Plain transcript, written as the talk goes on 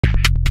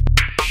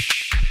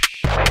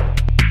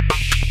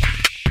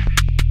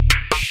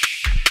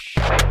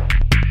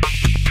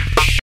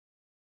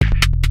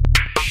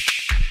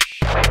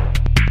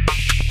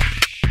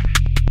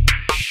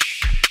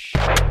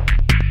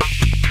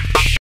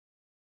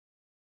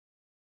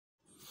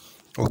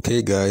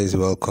Okay guys,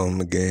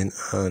 welcome again.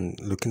 And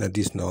looking at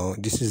this now,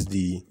 this is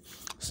the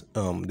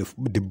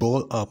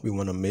ball app we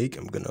want to make.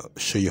 I'm gonna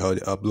show you how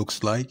the app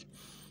looks like.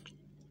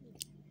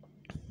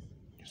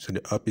 So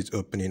the app is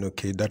opening.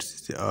 Okay,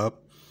 that's the app.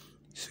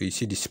 So you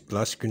see the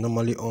splash screen.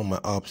 Normally on my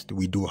apps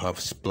we do have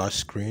splash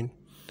screen,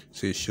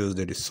 so it shows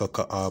that the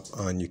soccer app,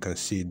 and you can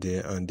see it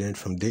there, and then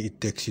from there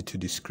it takes you to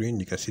the screen.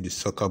 You can see the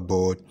soccer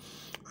board,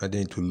 and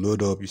then to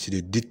load up you see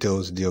the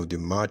details there of the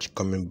match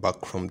coming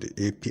back from the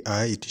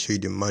API. It show you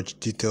the match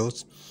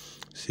details,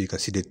 so you can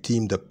see the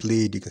team that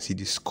played, you can see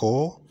the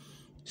score.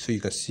 So you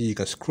can see, you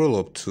can scroll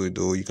up to it,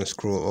 or you can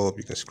scroll up,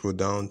 you can scroll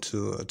down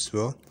to as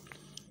well.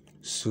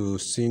 So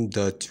seeing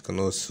that, you can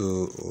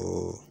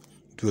also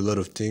do a lot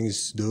of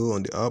things though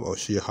on the app. I'll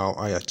show you how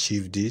I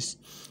achieved this.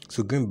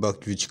 So going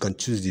back to it, you can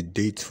choose the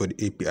date for the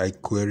API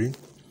query.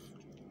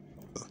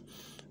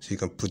 So you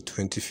can put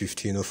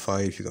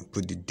 2015-05, you can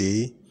put the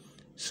day.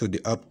 So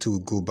the app too will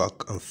go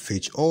back and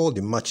fetch all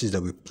the matches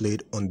that we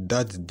played on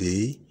that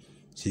day.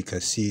 So you can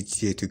see it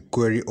here to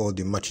query all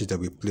the matches that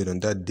we played on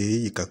that day.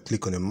 You can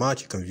click on a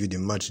match, you can view the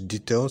match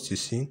details, you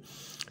see.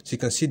 So you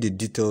can see the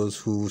details,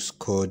 who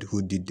scored,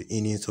 who did the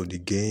innings of the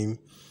game.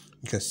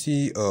 You can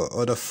see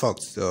other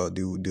facts,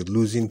 the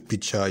losing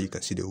pitcher, you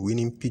can see the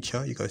winning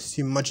pitcher, you can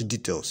see match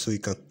details. So you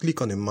can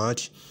click on a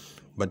match.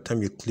 By the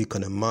time you click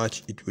on a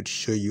match, it would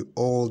show you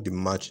all the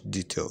match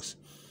details.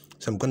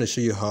 So I'm going to show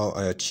you how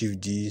I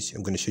achieved this.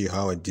 I'm going to show you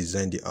how I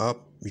designed the app.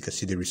 You can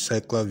see the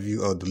recycler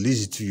view, or the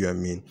list view,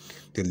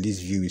 the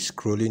list view is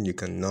scrolling. You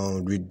can now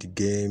read the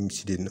game,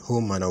 see the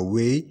home and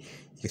away.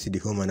 You can see the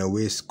home and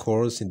away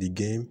scores in the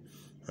game.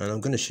 And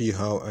I'm going to show you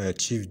how I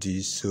achieved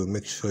this. So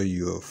make sure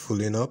you're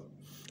following up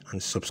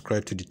and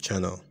subscribe to the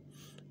channel.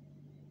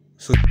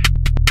 So